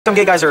Some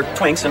gay guys are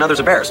twinks and others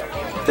are bears.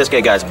 This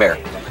gay guy's a bear.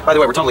 By the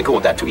way, we're totally cool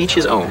with that. To each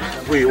his own.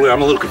 Wait,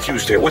 I'm a little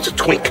confused here. What's a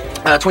twink?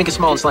 Twink is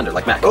small and slender,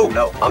 like Mac. Oh,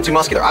 no. I'm too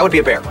muscular. I would be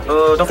a bear.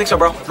 Don't think so,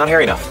 bro. Not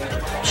hairy enough.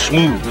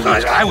 Smooth.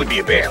 I would be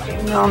a bear.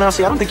 No,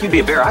 see, I don't think you'd be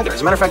a bear either.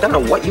 As a matter of fact, I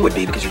don't know what you would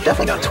be because you're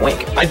definitely not a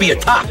twink. I'd be a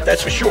top,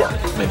 that's for sure.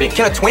 Maybe.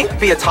 Can a twink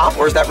be a top,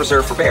 or is that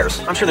reserved for bears?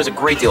 I'm sure there's a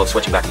great deal of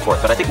switching back and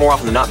forth, but I think more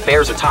often than not,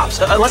 bears are tops,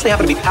 unless they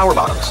happen to be power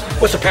bottoms.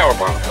 What's a power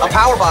bottom? A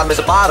power bottom is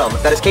a bottom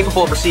that is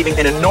capable of receiving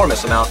an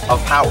enormous amount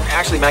of power.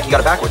 Actually, Mac, you got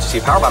it backwards. You see,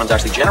 a power bottom's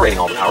actually generating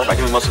all the power by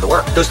doing most of the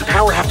work. Does the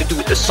power have to do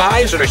with the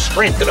size or the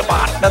strength of the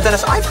bottom? Now,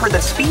 Dennis, I've heard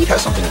that speed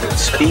has something to do with it.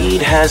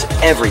 Speed has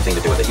everything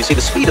to do with it. You see,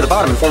 the speed of the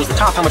bottom informs the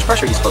top how much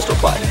pressure he's supposed to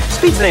apply.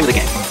 Speed's the name of the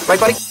game. Right,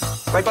 buddy?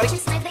 Right, buddy? Right,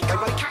 buddy?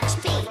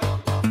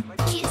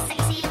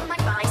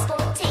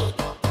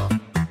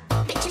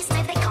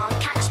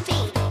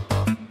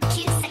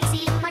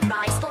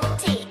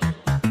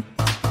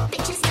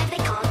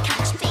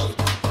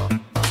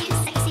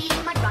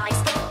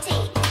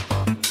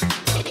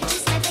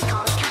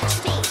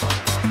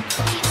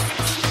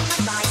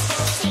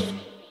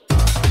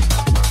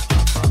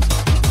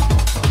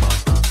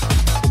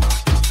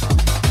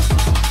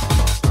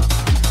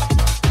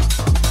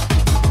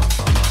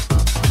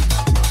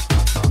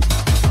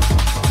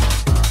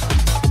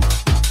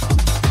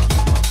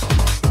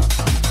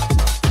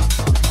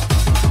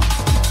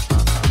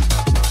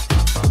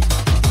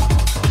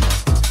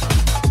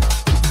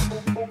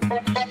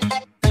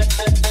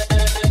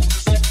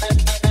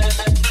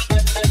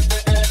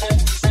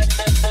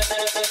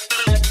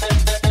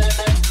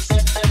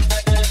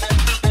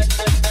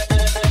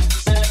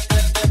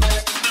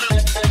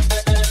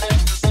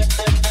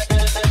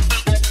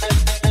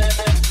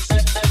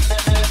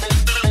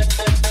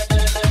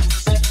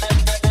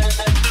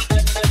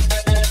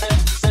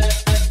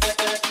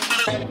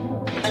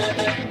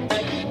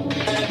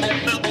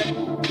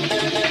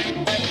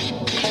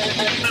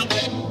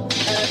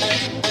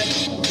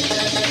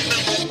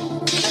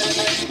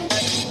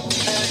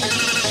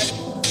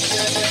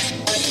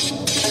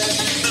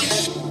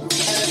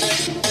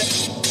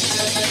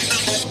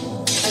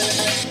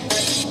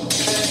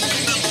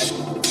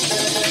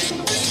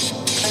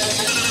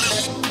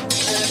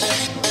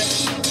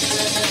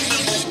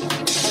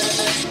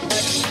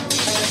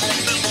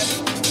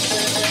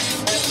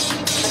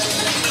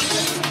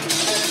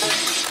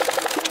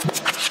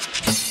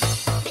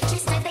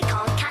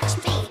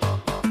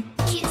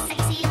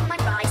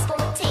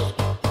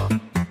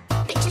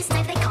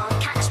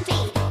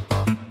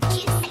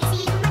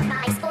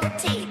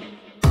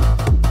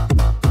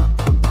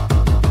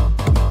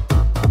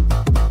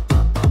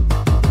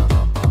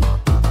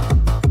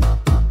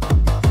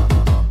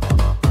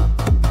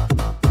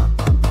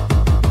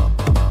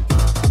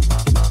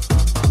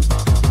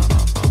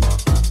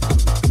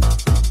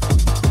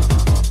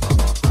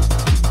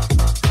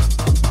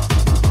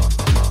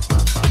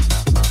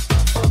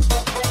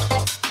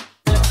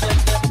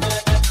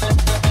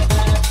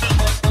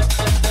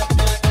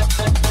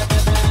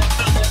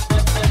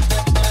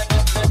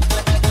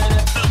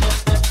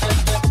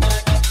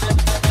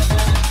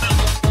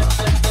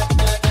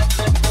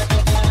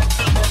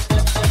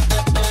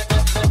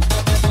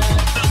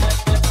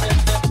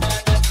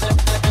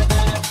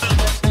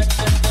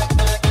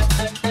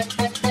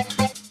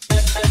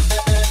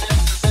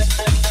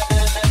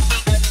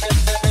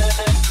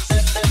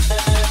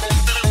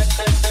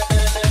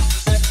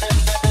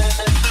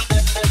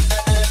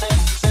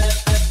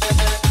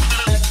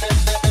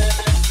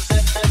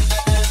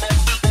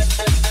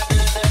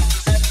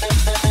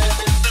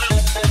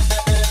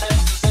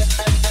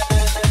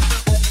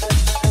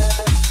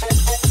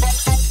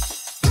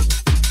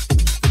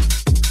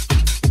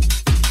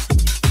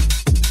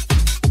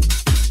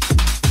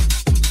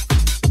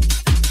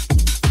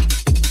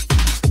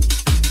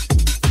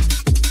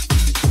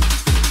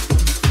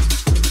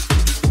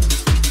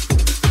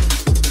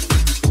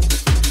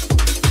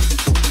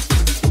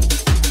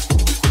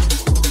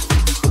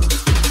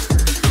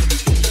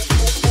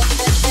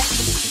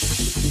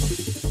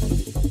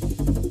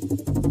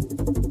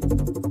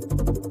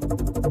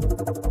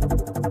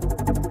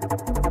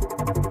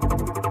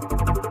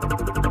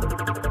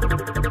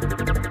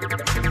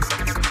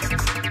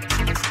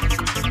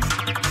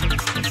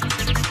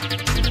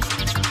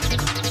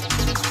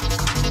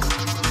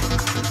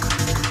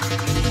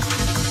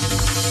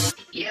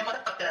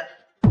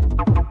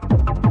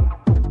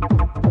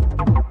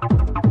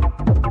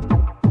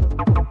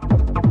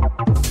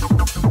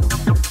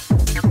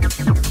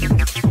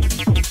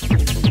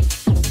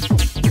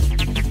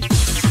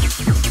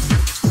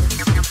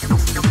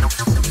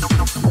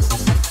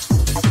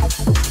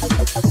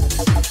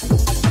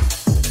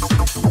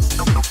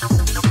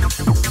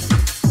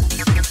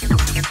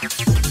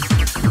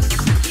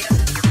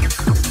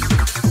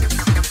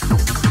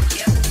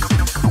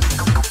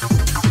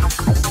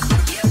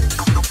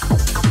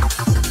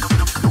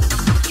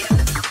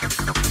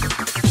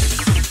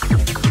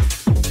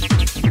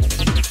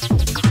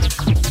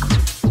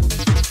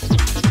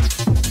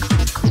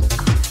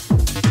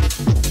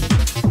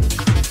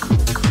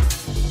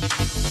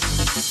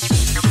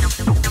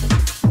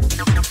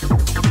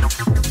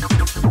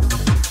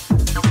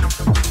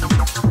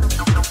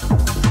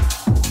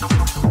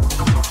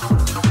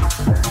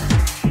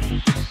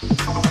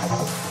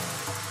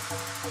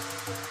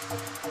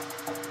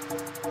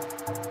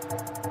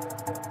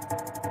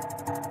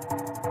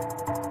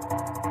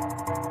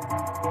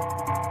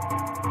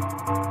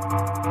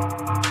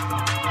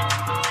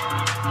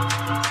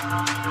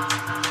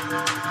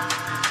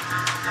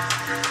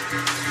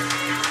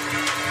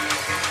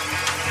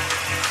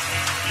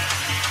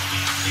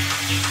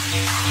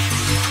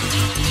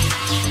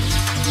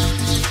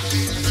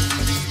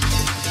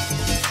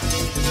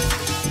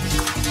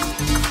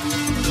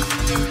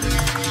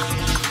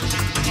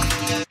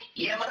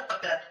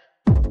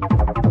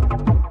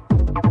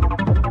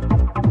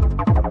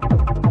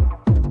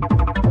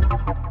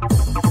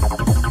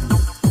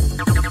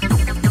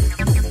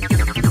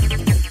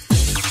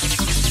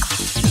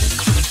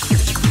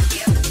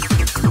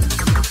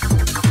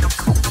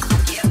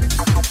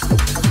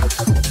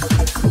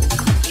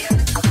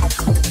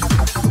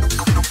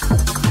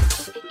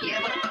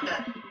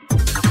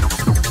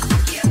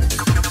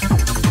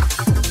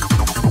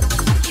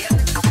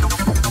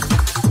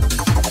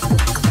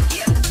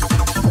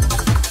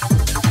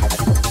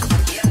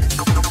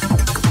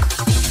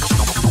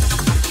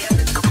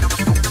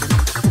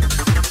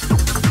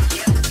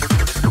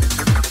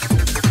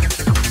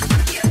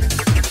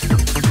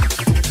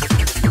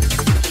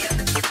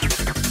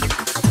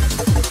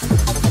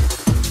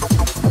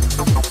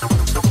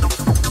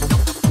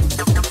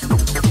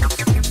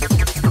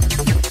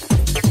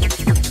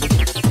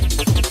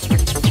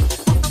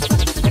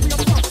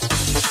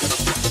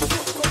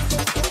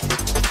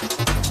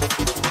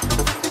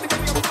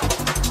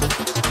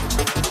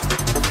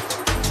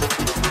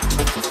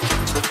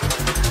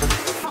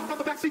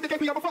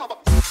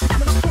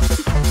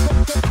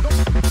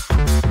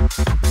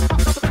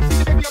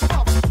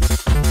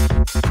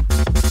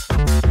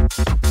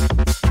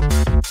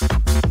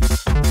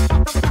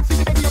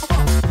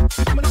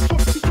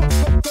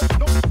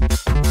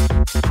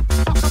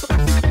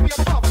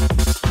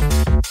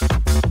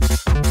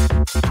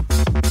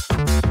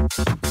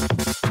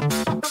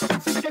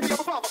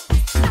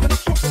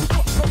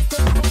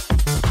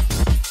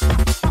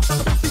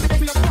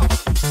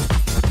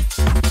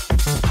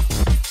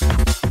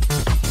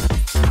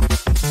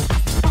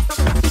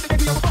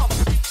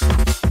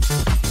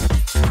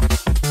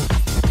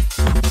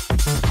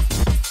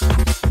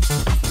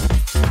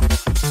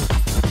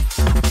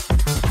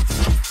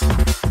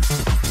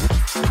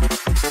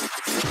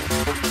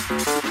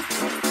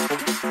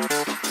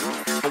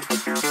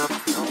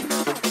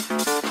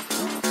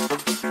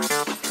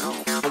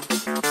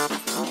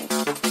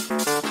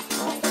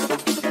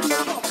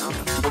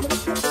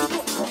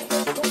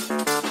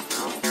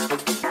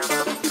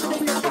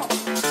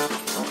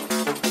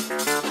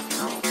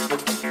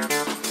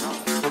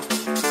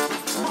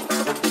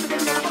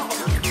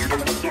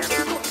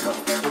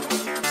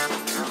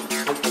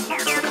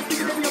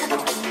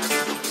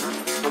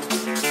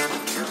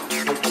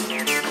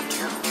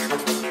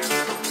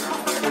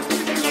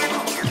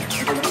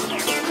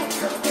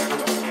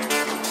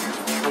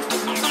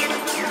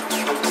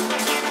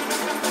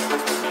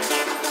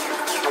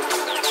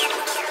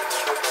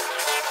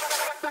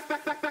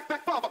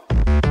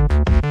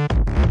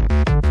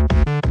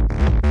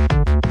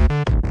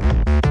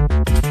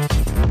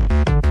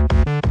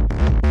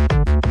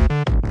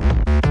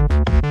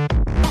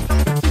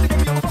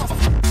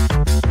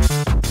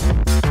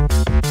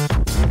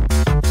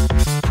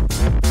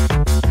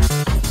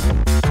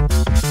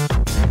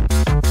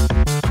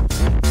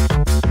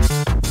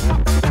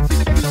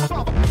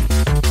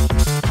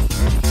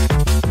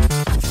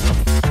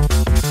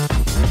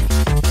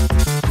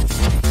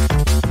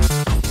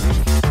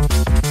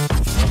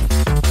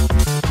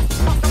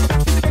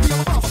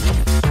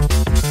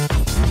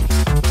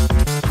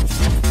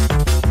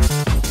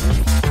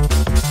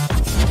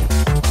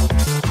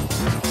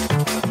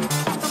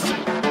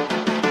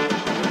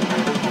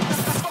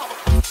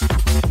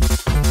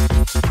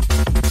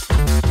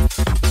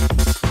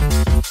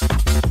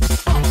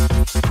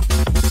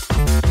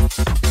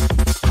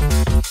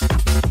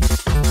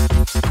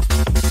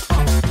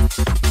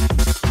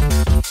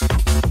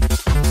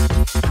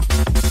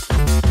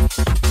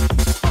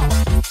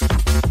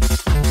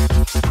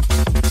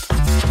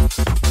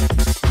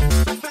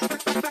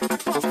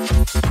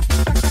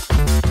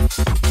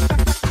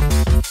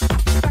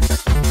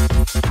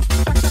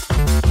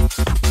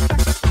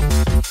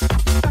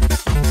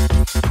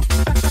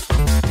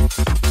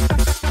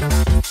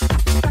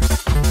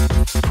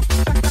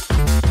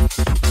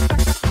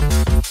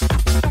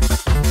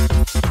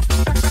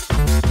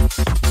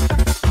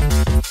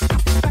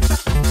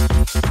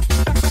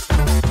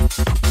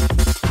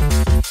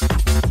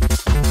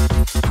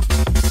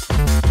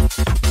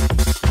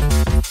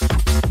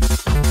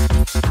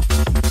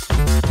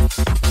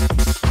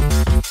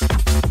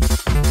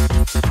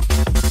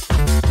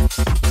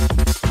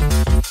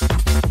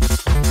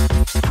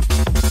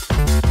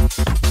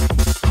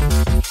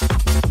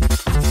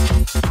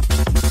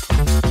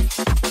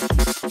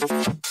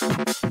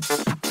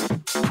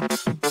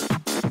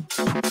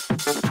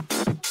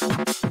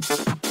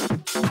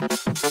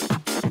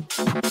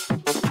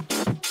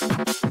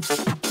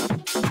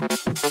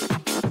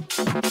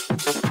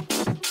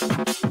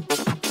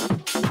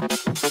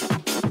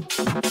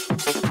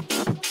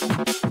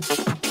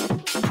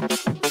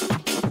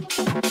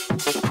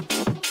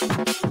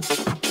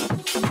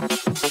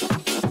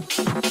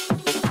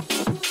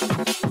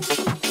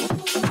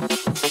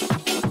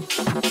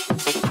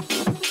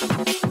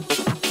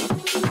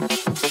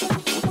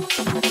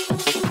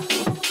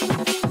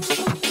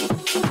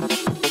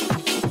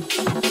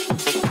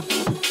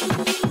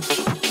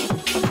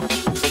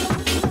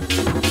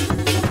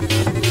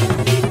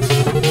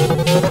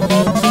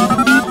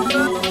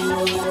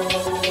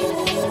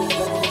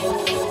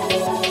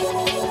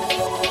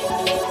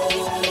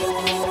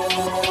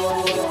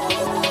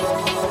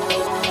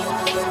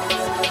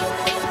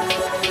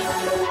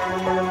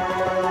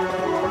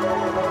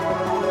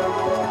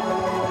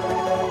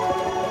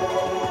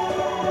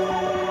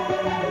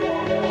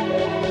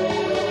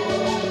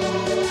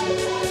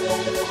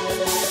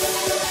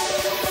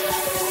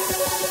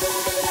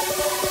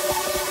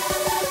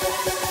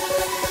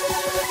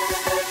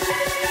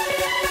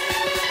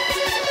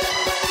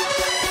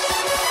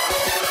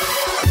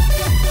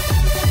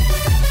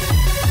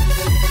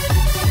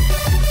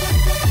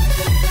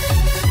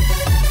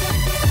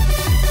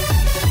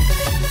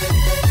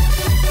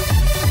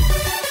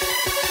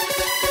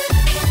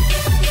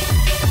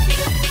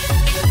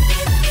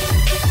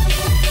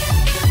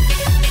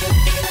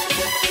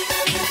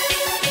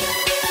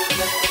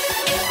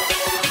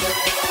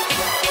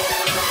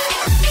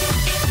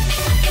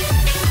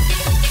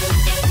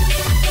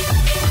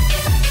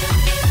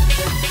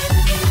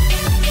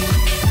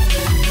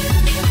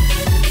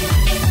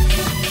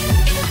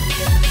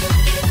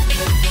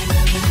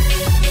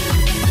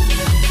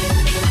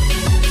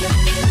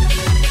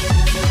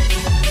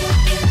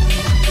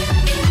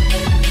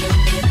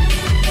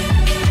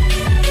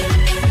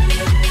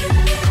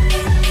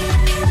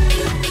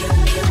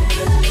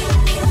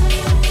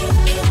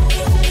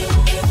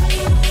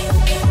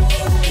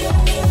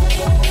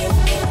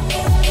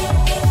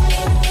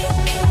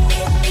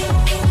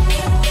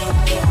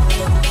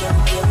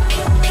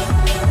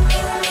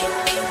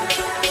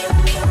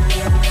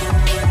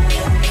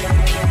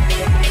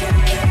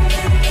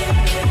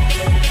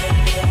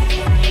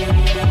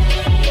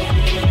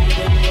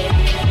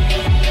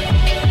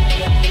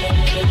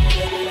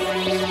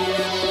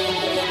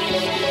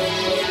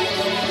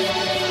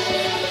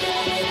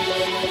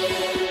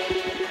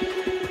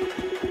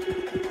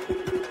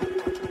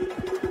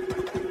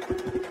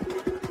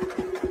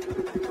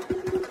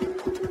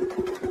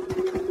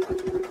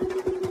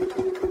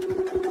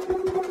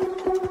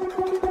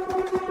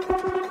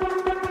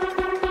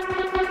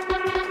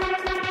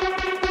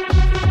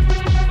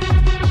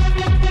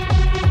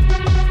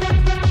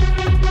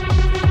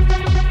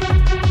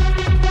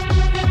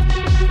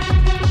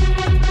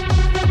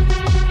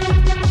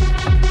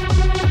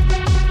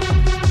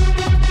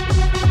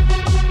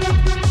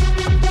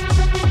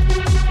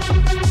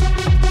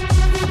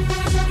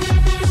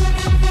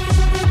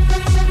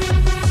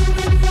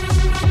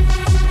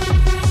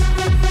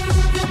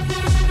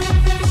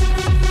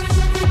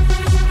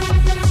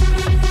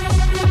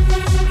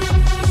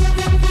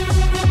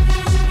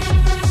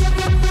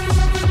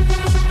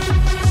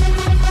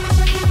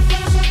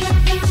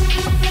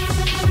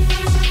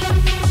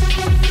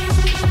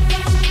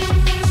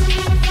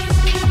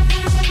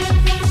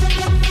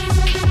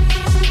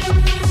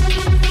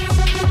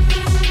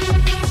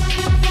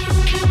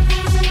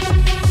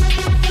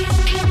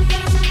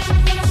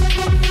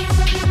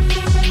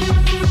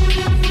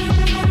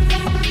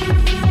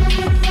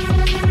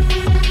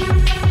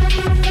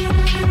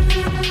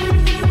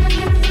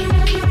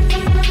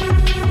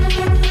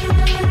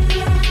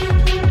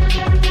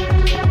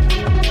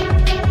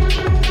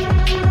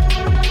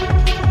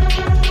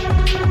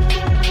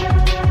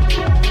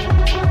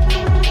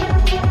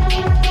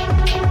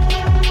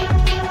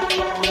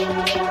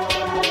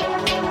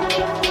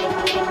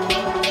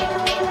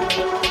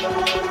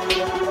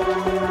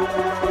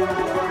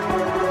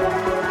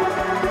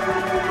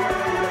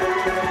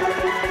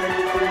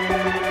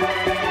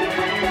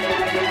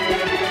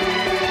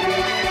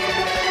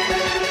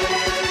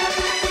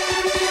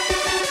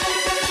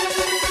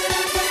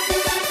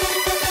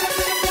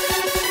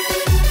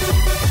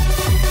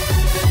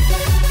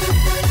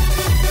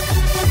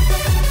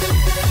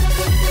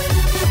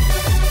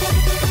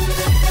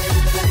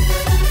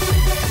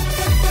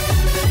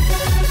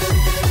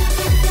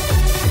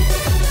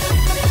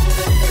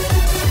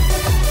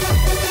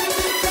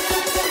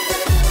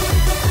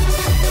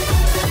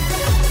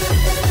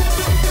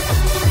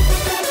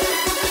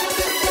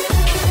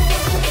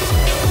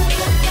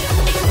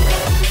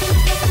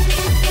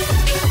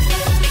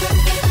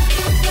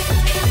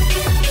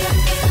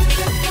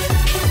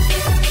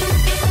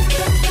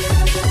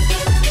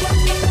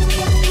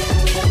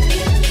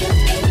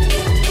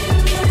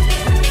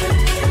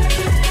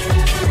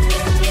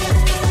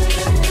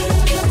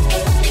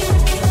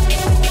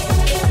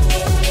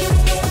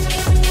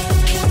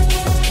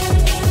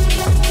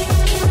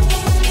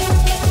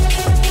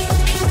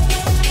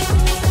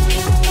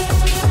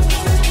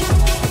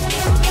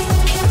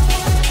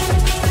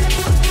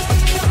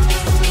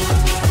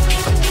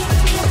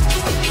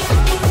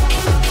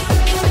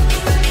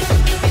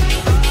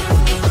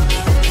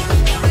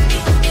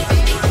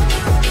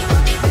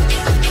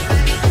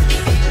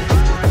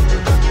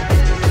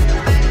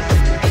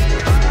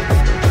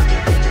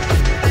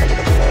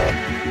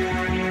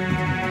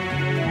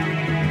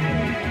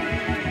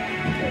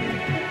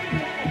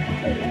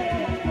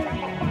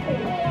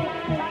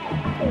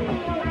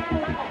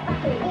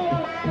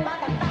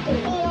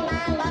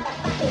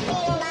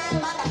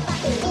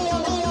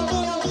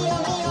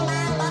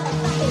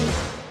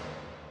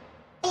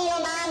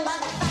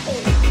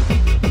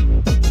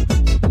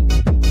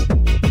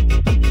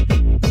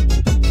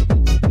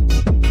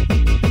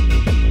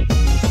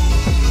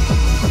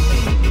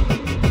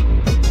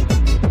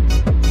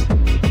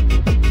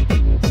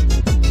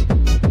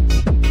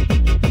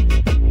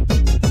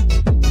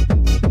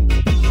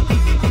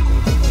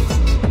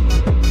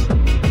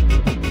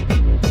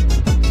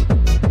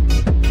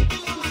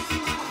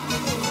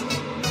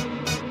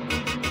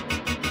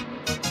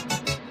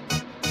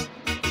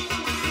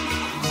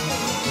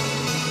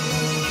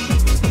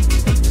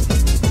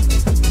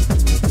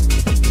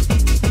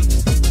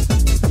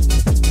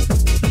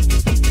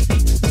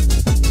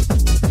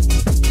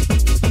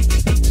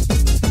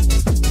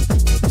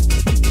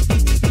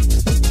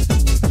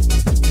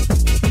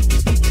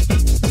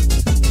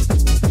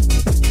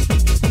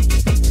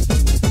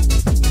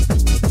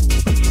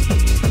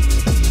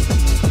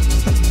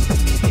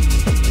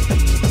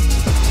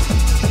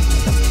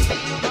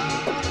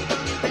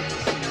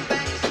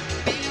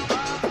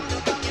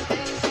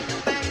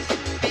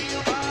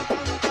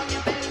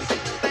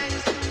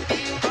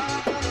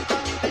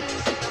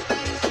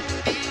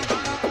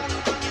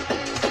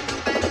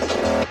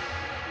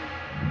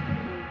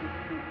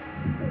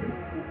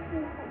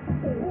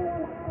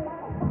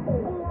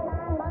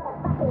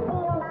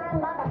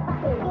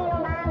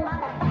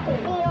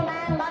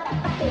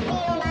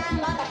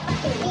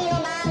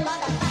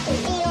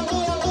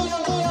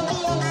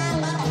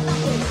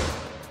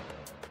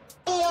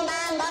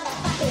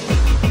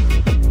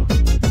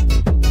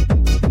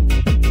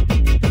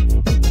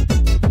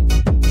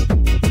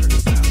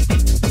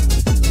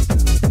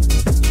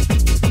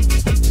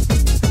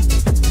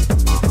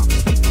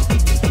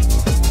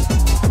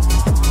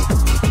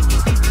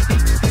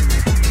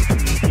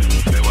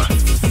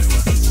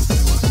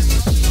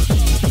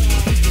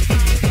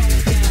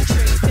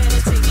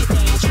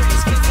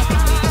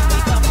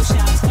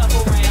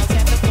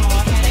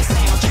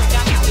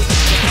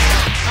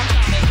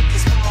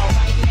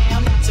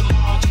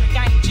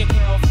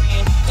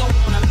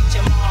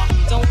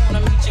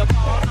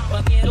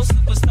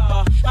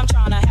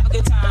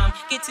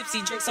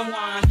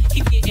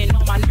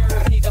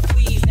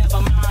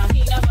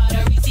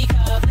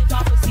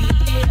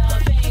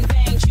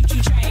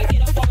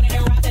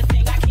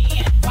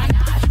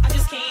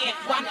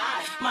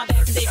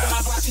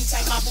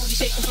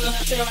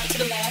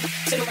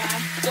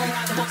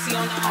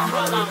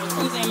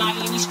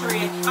 Miami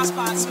strip. I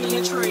spots me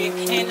a trick,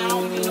 and I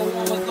don't mean the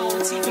one with gold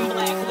teeth and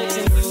black lips.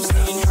 In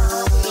Houston,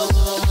 her with a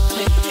little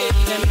flip. Could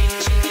even make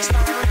chicken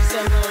stars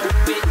a little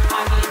bit. I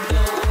get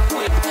dough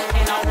quick,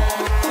 and I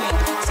won't quit.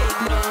 Take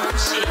no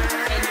shit,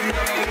 and you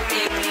know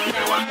it.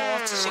 Now I'm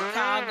off to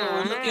Chicago,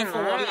 looking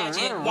for a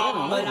magic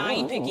wand, but I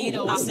ain't picky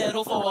though. I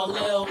settle for a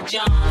Lil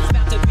Jon.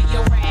 About to be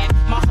a rap,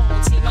 my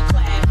whole team a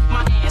clap.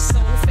 My ass so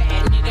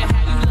fat, nigga,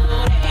 how you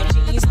love that?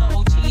 Jeans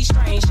low,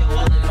 G-string, show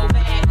a little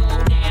bag. Go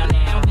down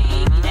now,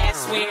 baby,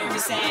 that's where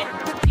it's at.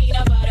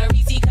 Peanut butter,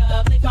 Reese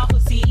cup, lick my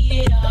pussy,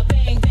 eat it up.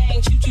 Bang,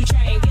 bang, choo-choo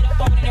train, get up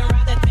on it and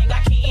ride that thing.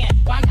 I can't,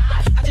 why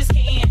not? I just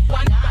can't,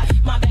 why not?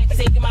 My back is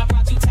aching, my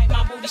bra too tight,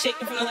 my booty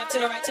shaking from the left to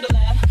the right, to the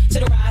left, to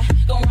the right.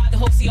 Gon' ride the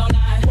horsey all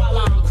night while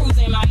I'm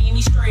cruising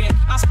Miami strip.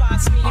 I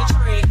spots me a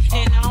trick,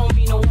 and I don't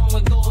mean the one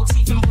with gold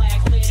teeth and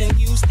black lips. In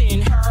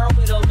Houston, her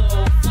with a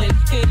little flip,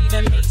 could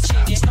even make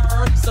chicken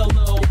stir just a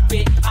little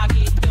bit. I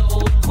get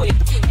dough quick,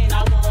 and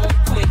I won't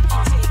quit.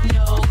 Take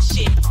no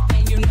shit,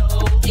 and you know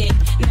it.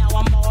 Now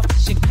I'm off to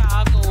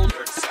Chicago.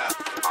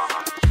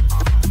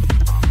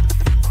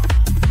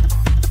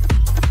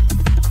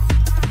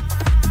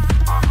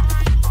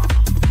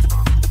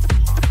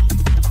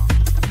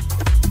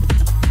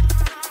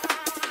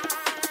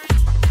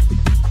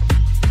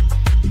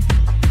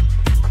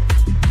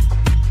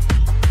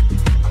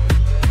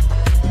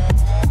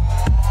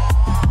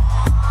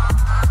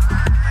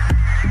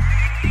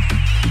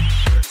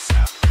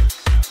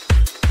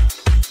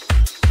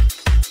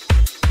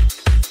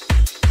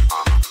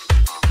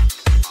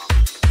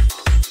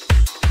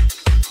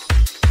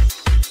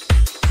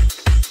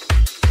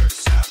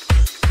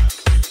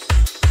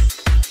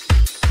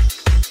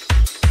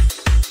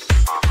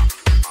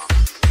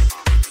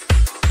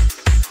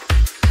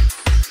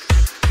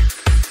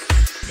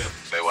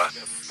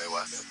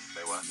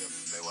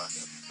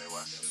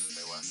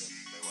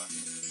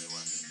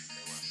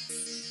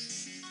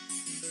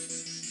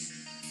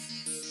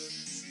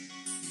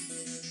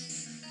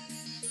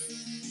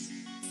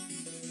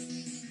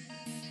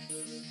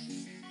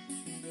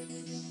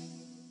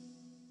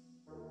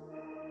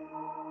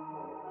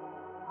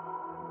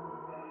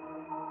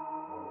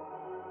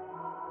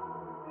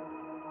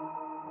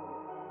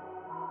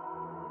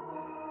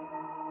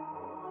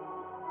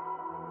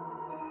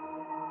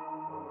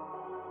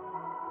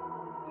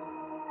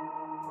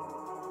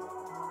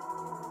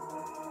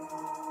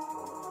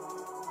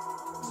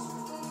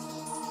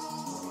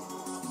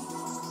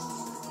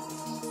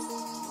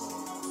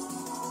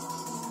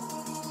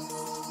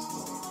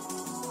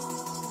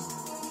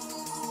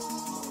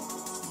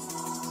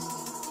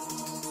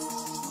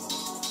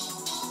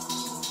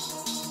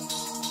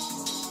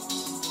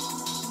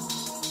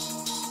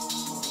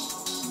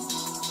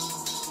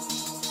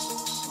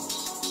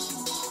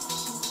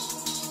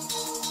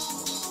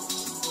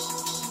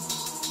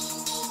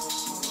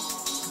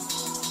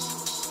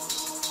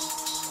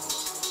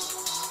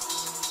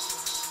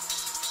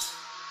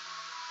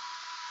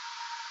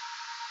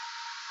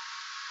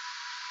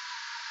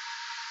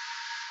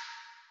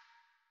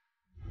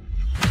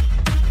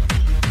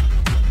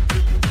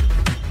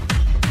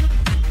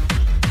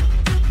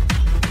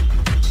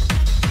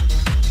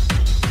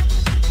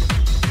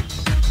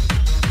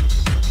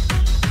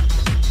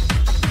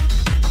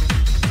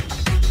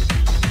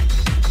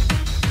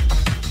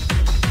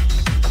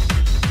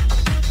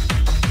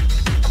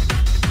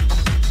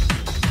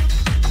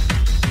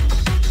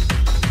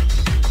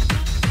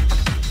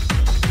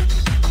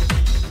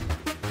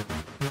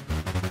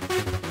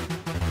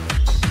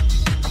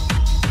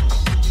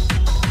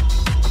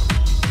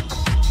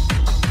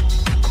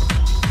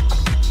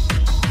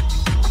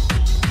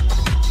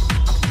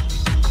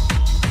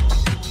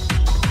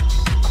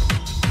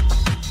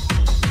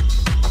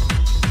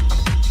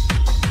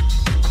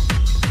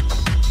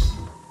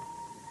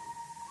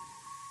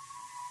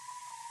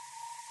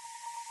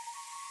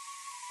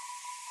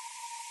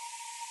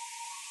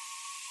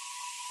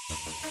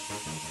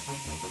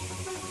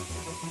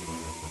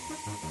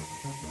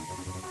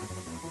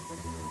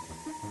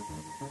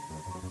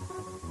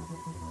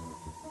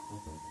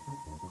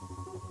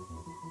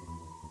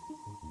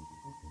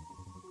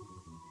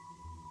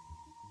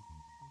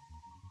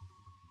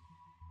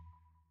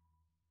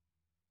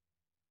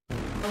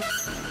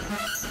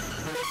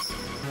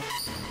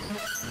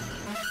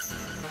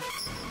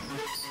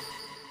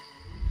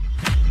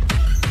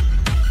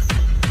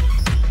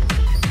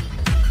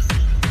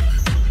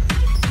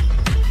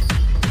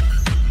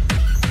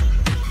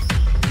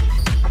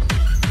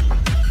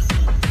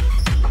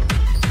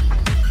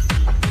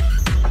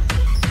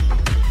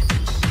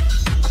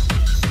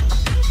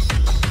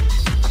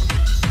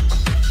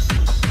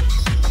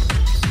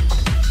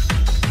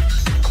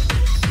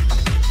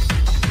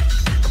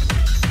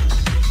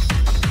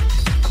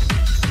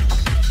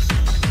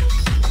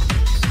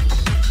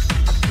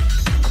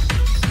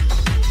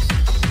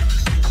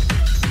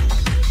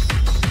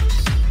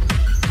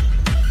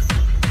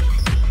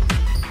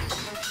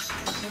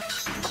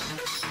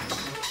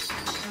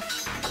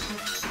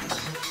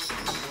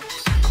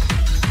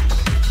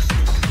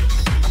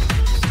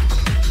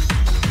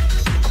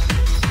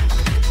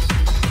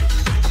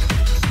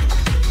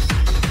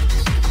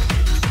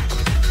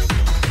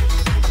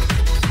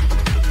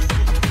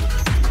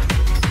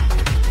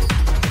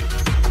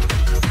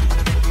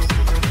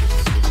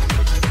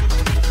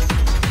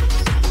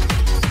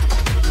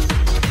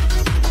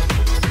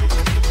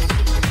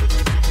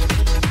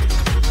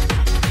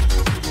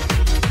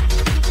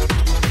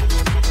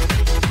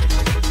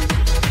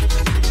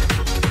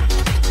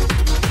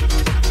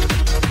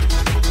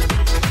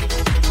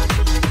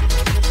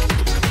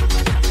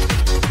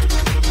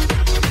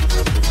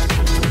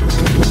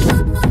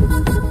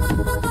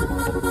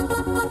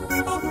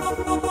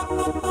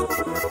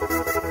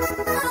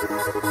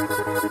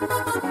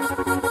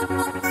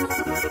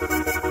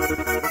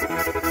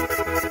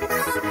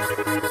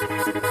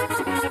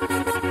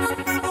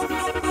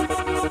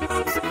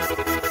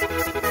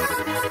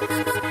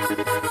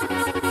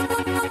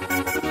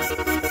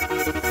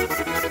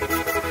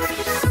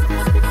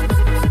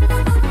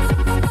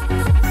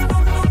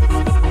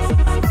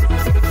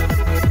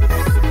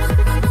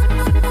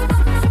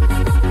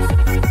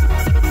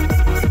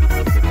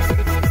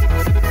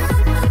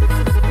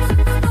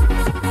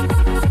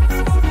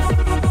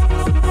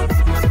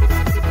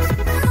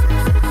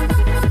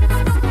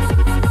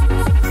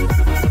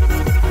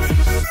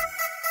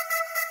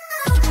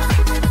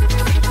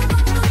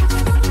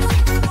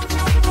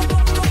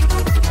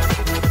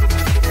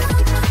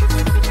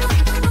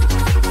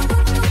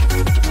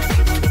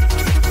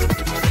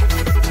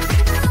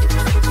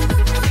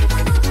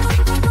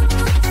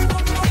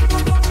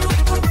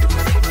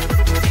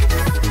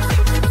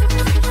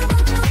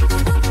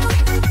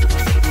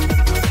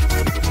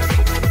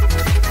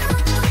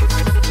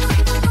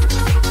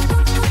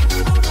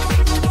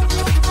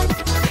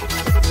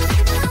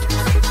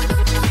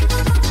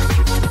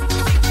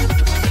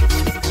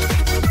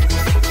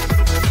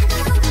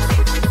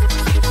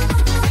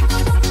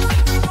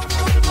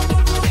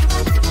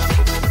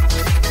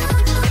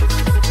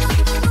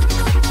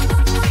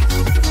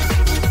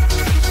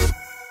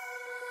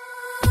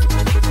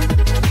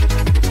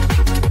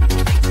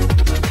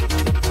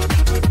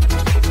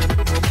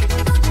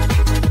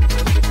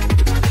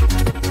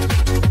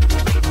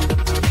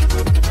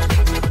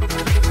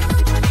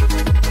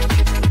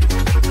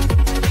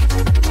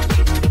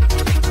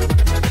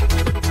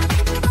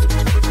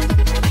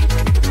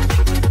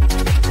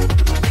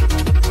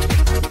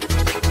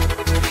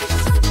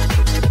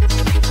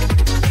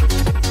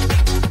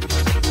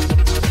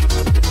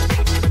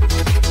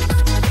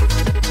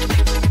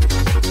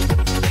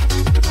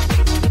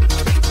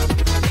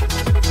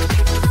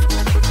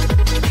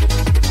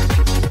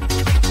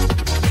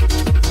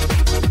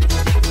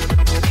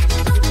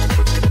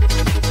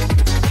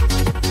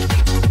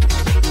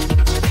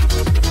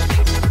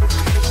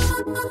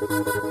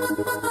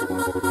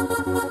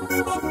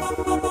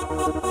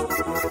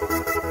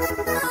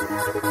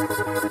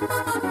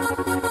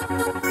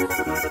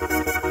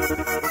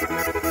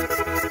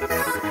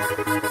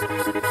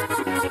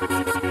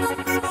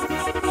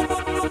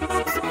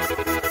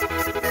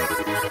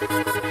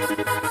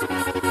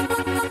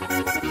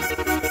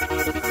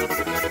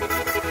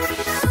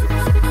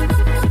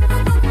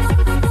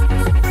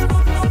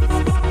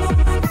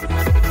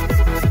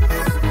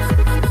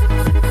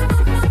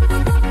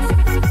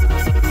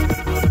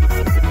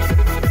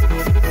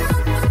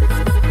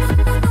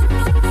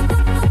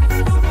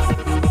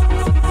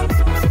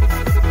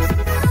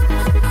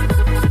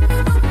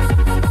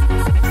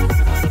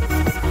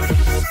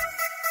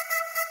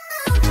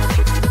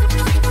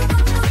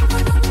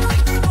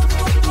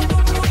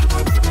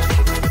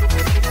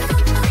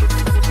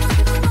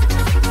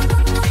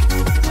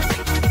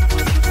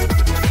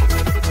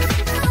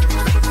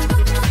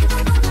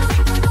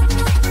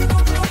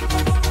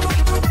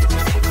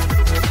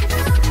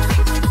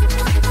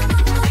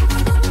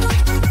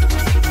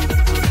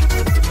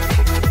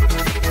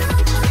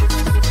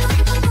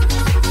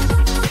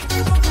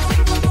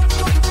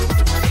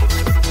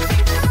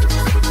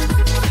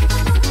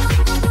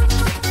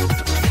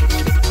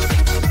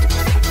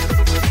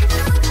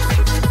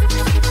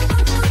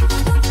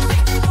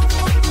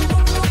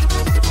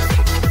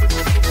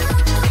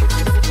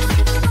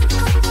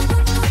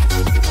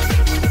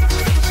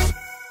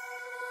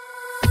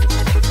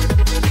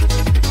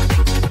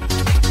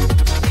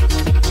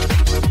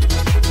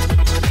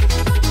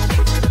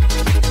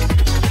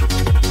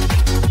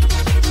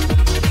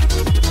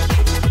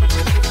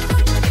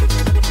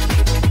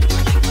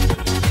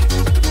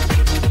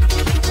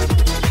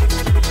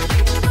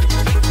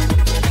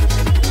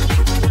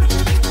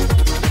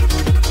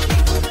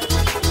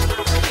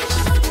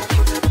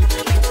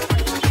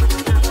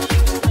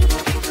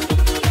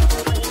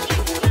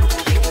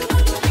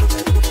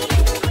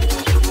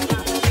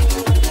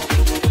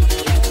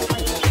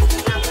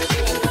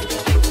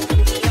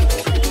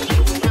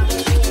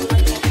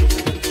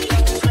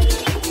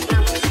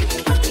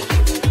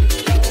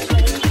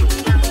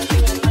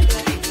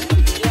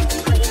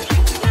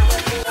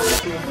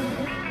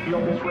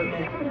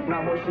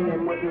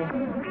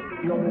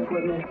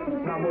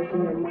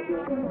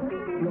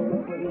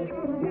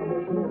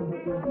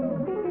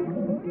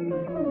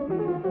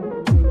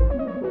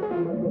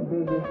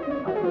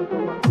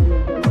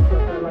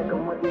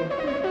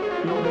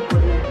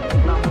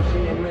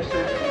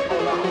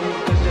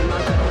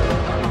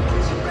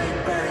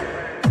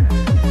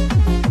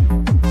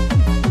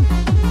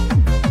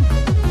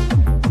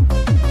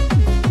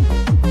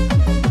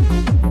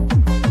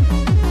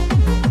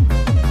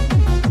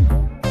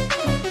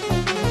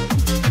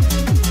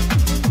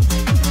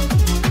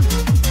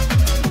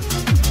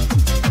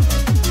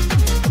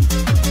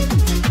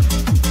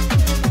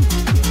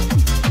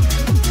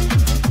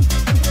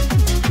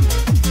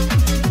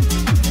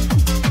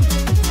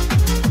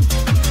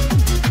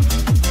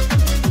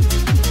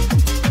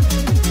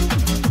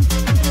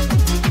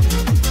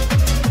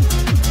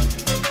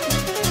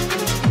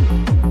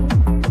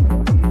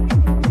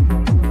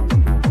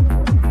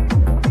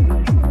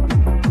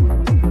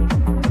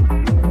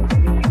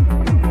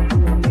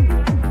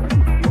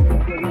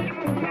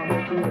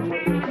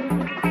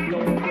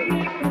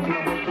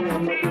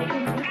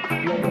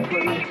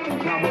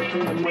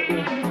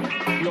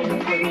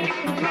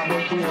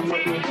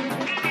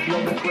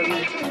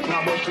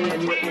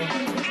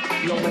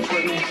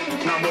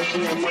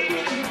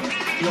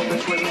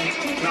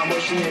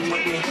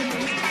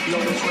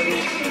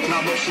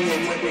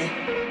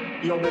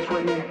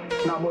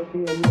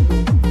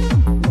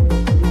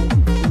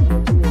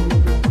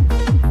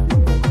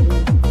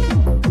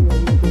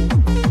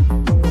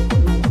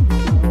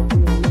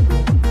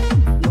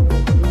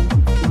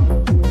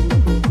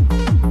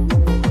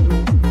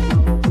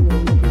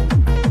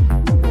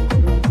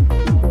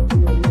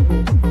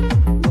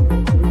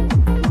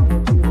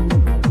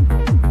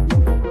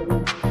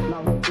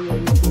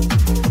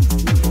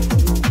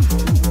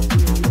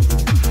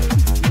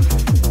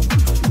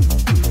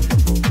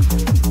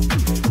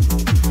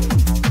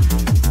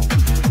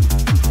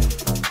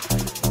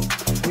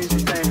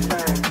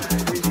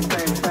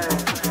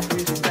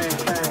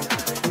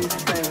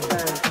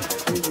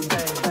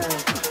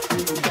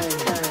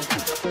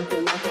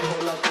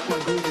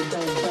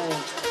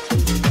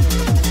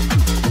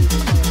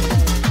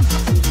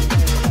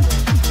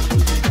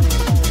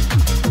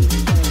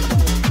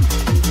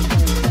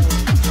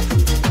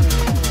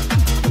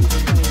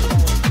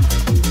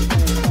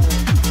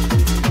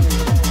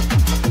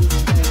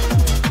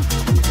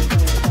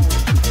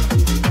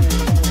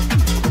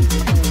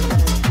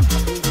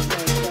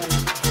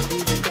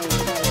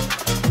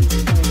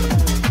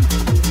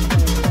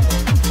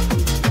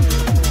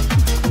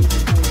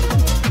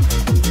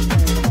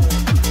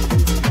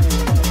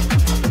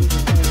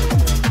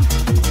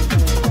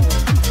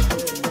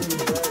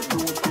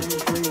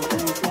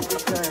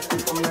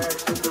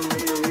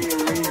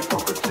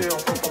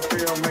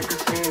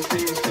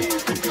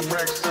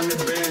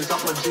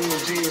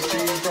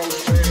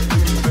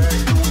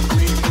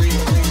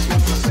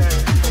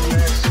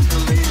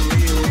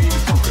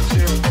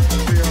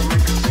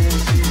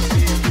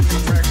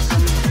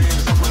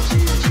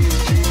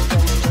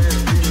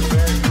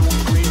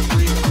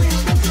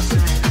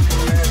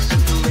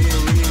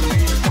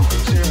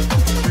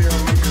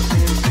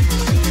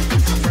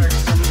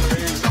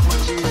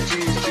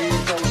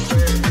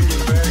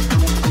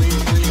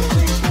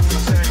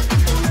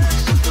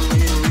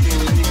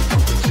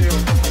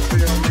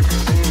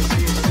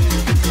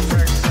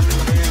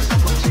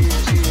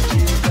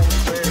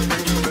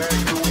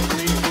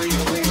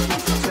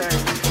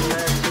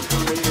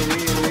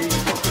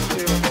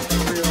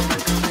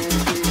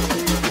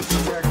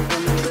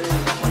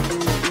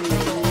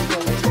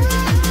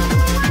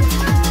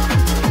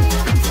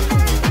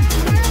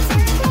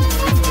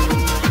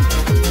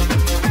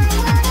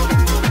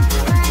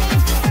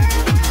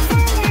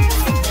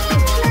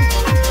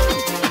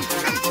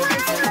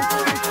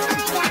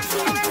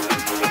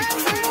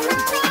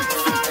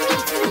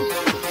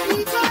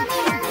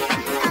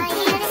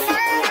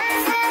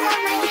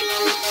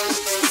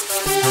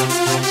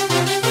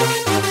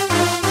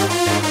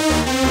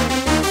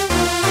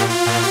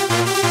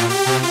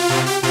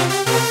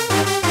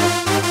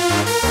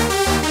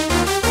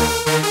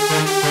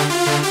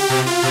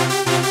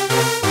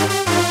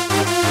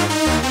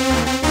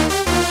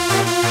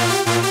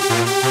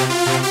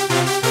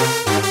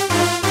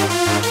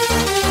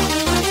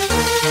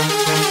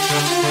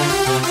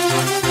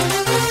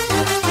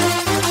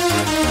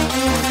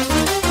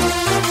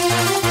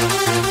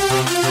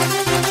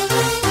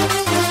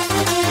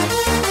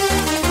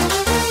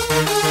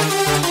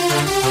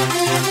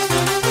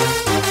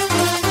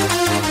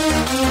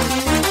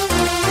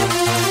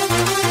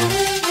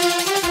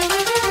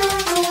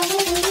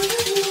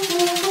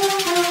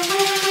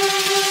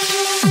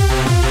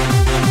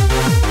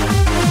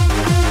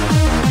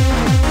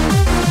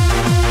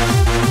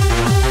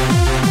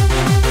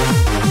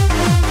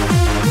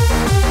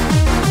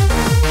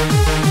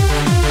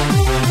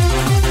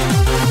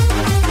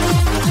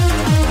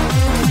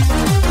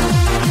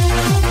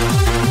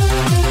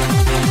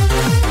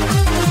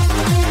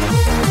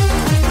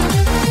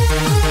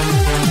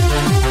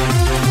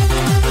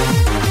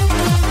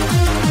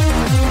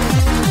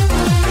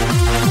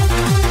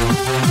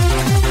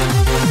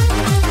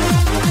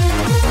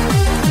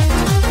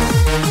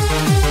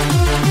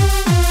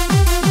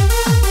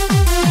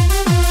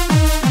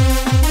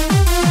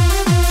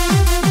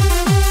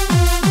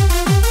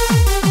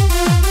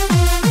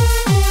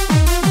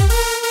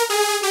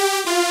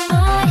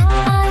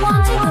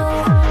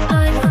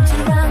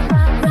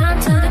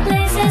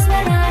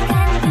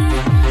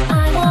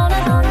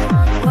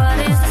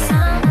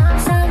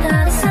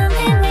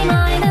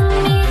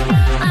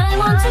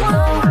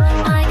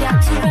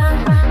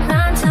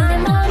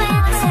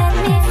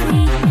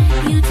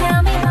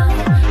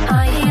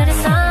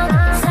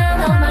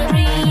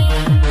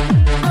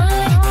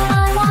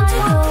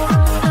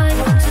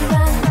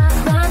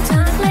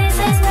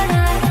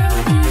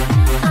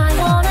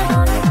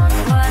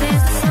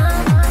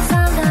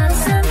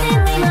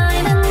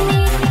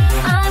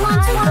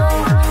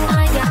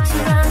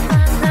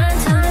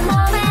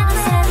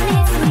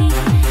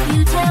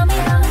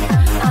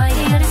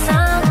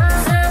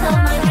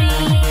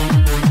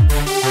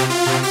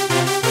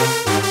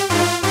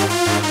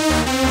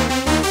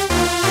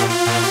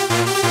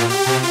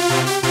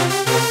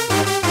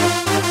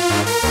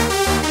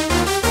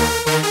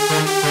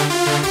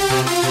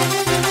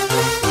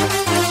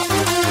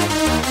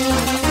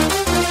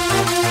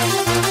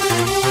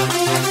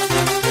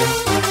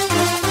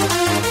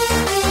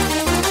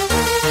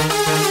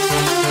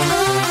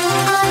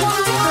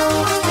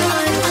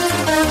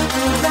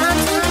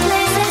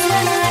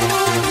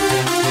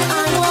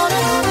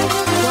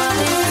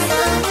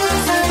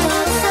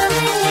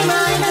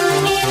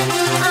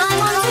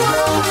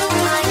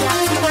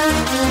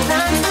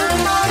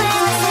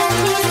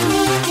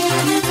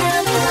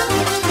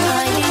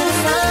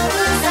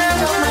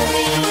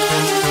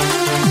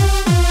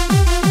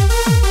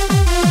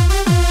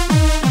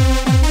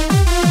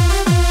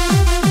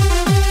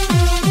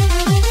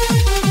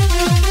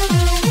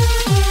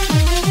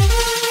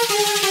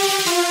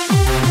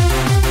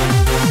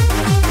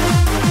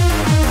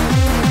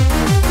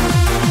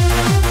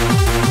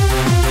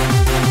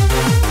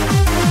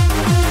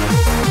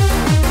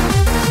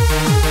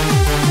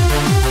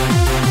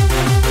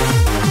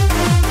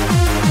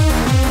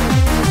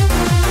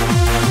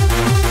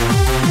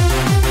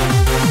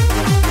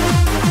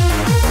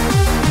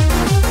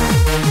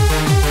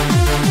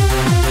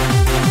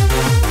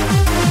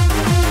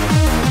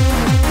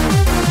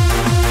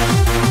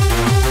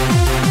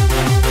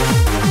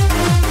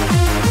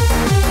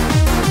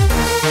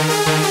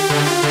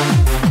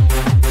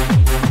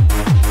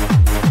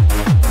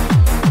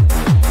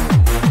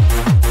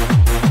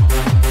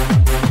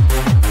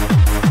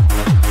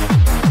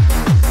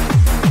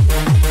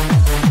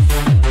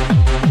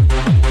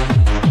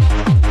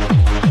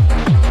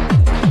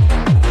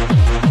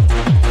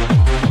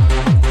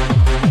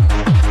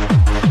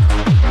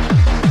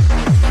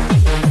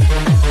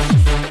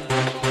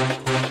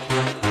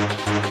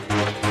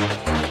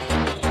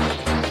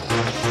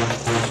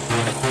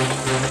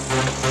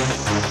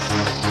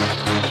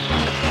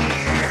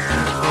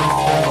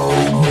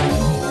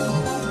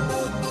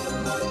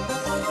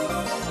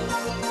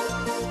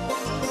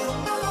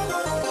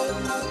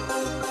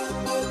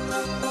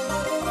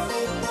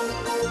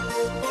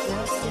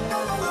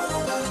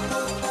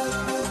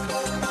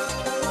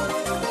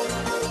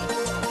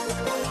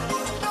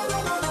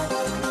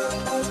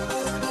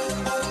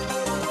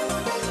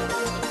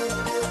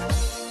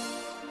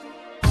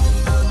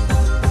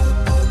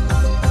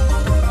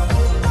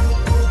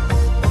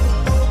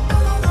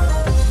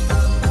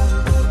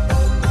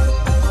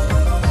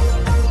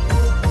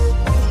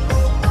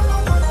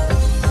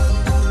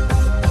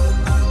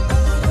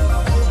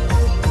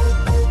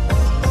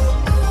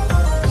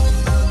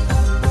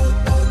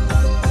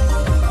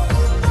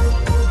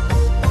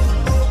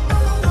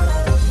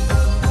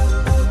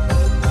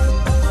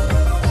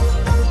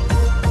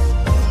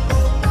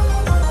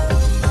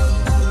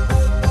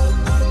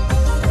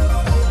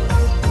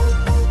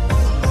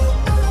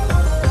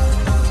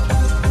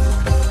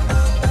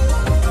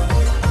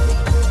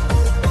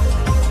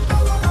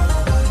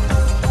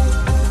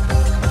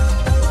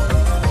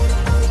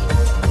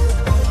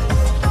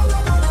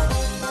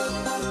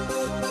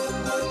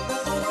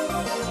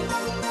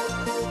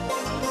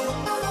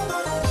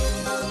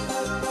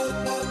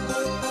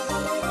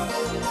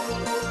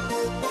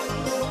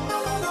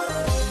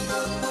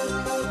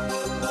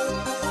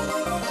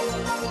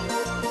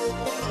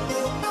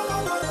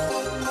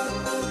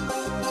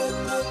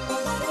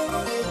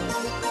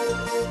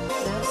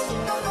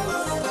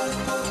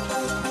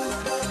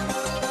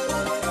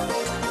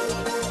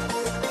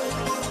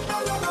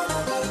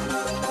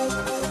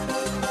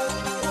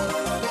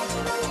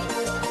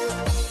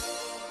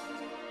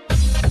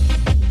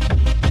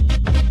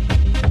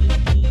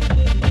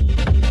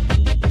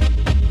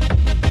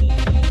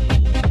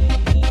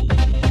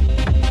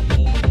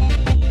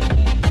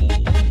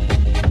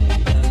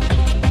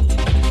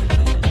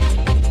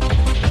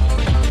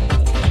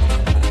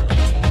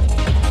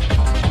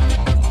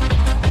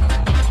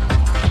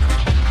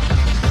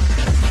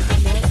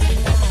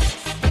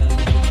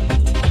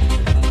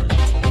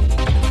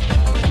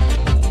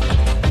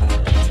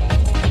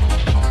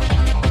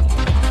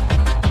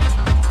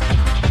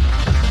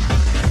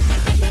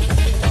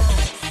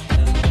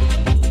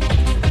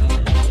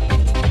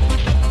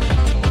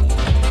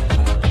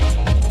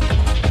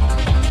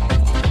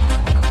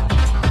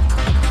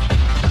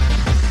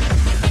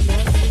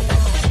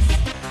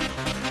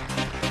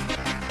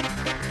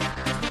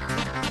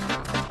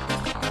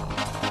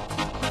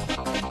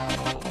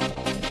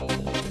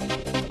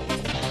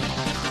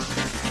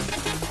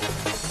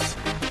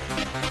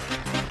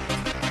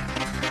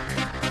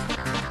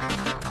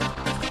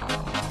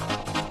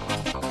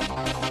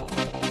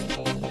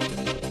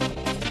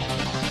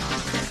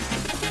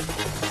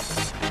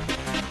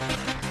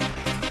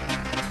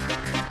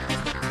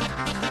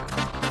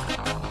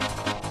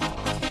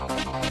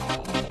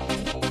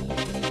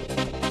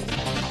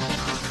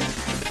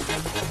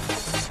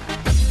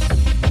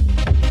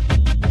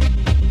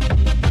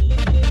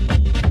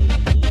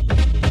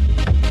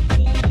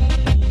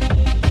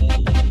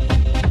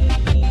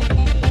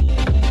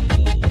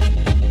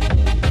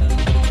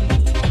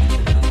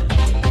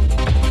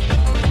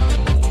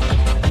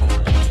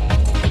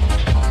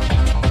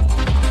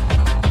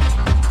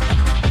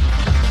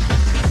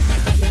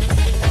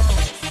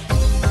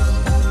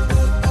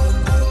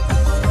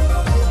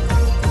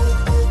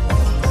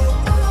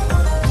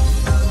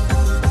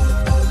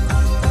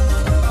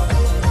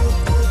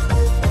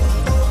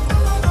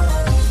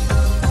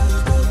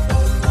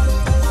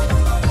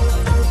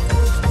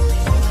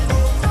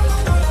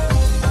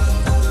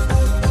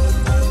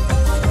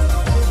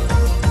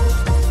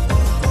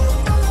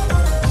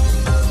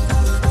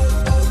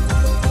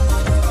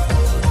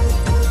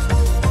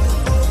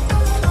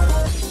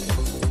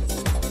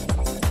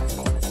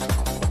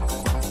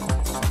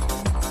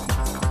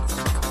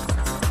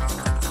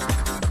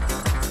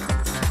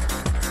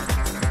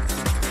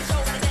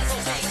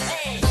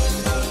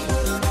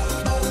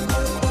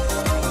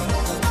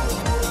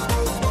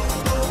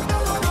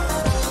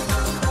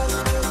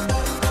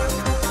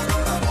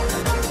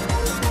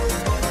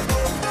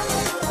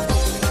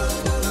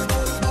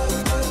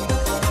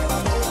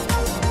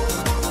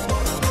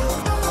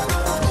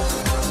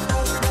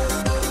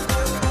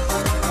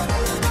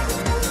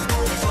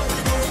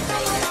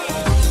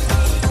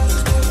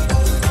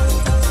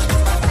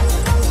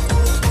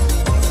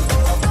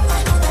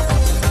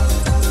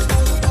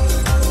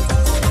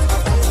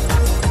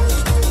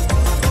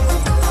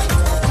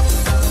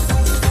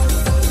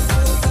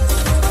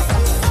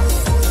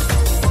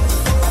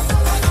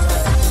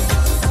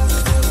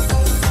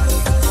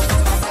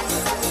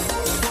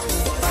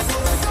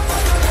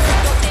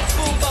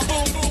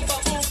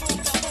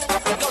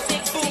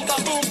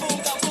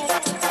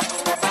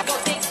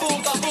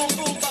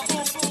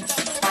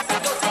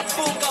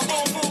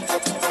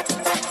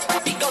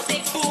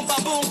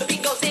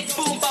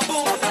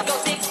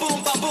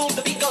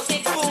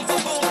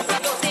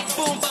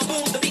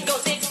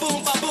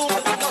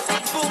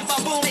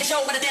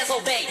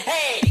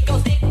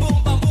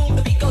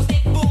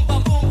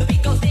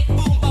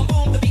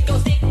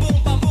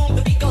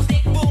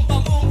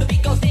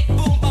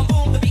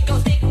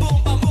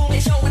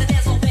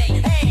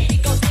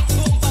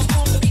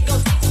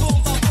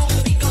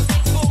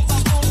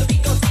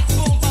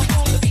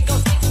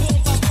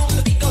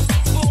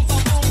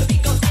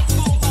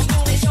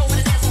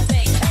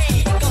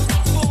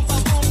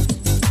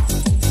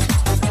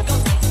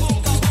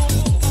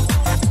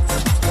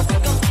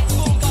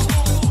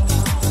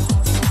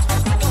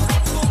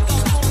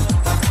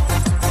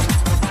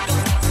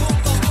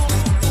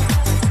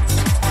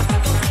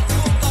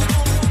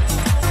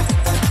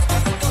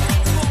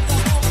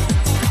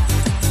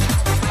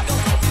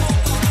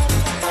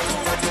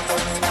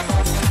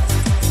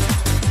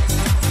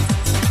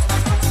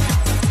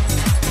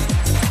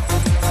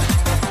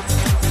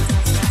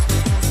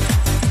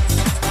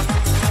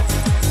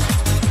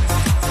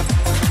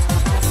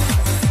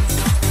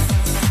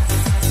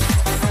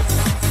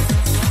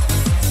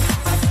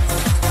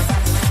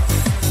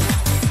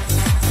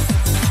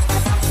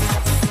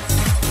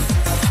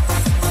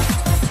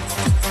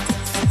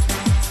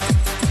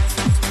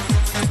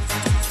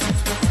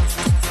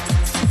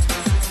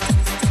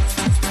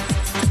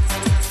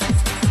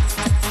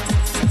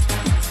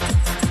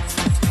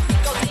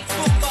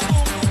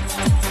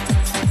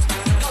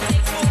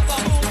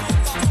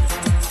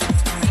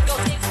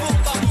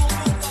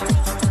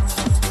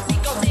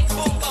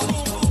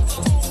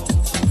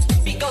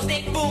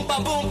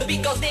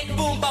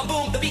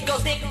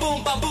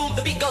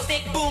 goes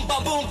dick, boom,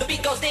 bum, boom. The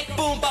beat goes dick,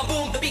 boom, bum,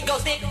 boom. The beat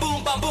goes dick,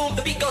 boom, bum, boom.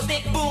 The beat goes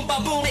dick, boom,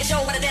 bum, boom. They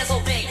show when the dance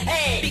whole thing.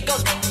 Hey, beat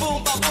goes dick,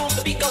 boom, bum, boom.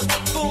 The beat goes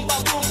dick, boom,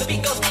 bum, boom. The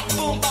beat goes dick,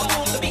 boom, bum,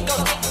 boom. The beat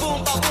goes dick,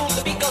 boom, bum, boom.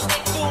 The beat goes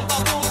dick, boom,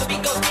 bum, boom. The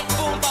beat goes dick,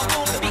 boom, bum,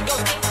 boom. The beat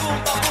goes dick, boom,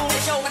 bum, boom.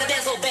 They show when the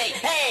dance whole thing.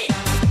 Hey.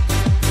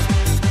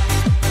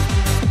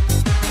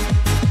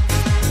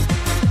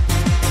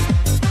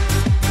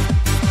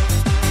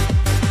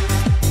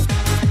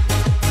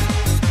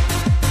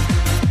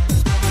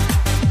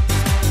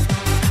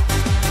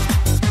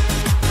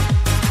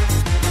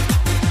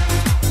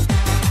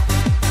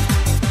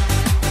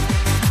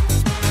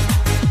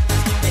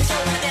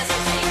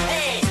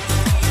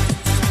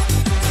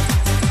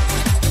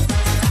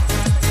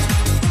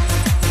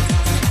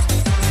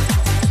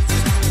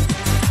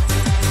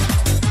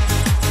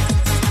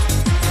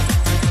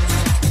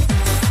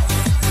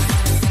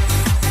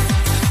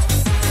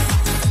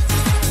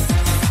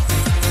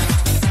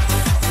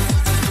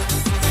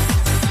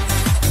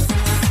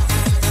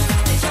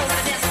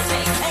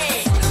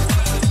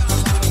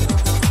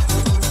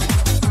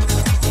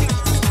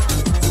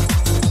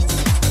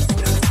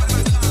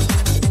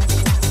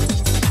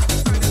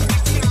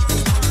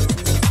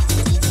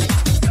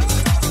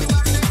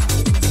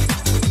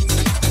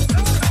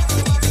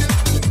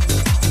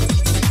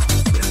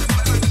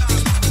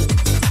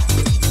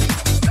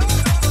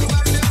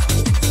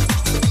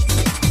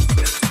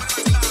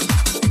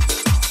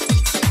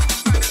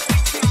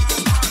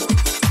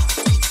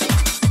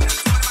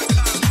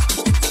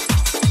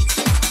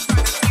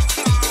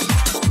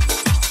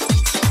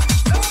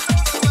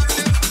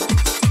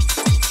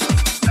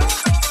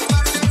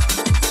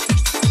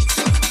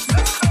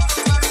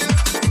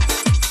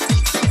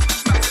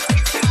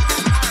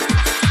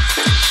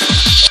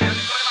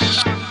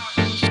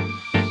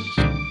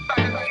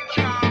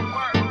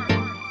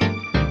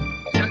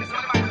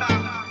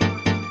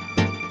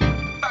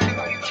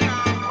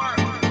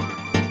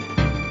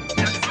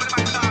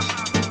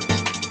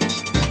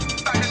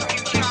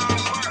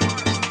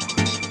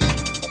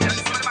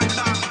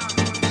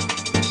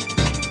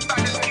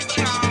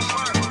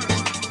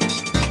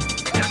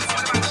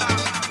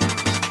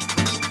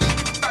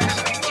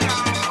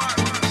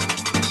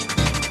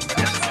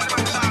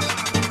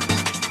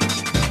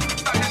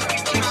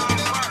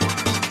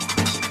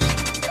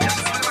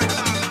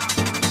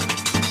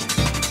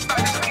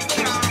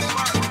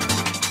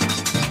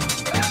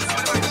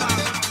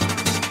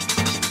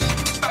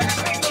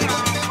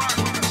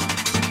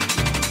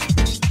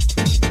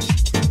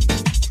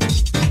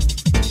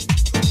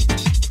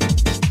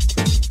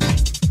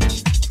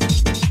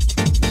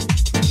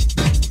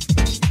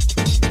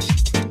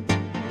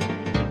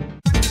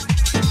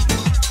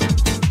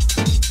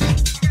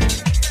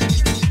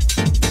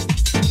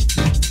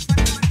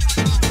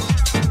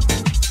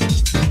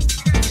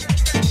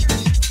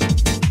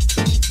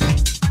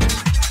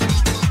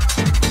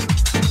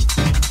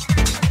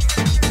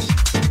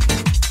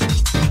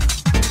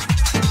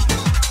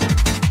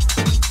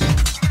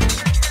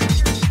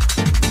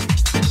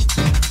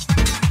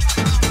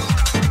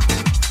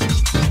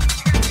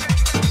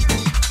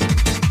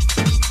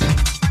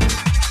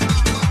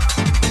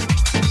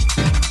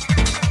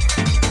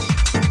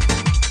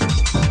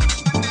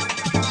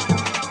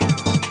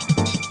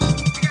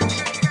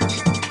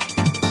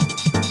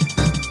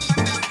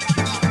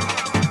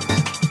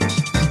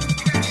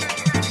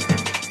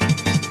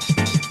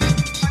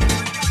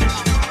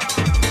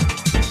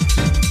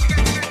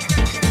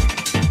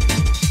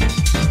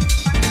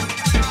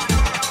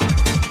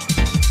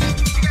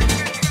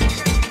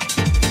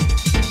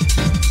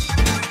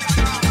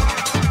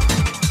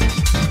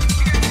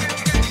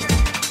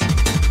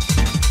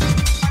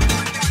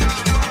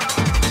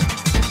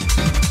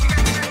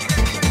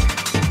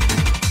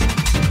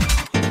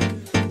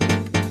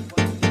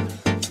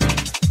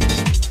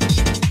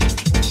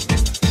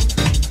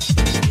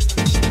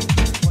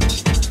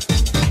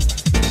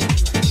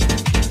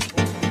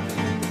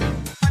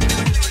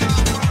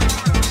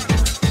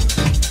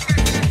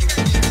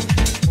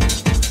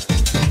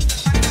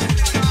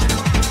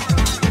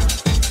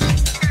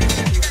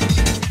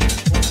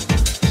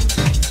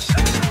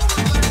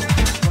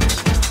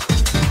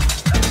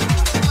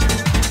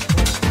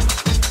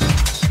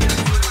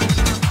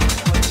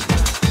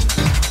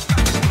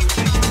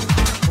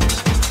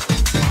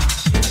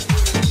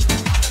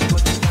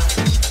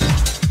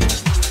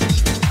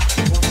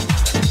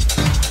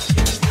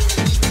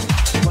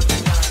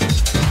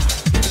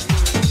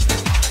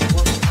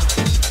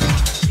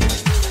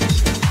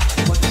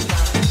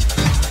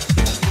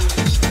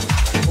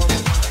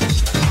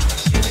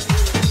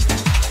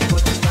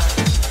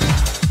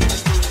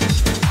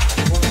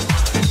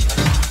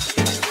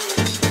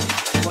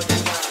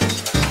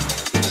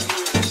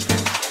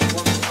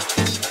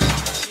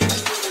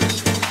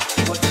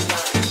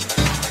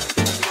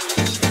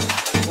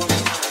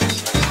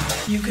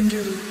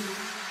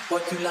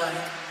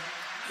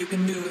 You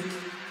can do it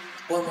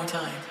one more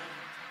time.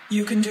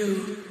 You can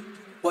do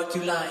what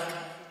you like.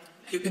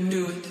 You can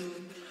do it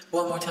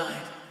one more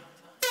time.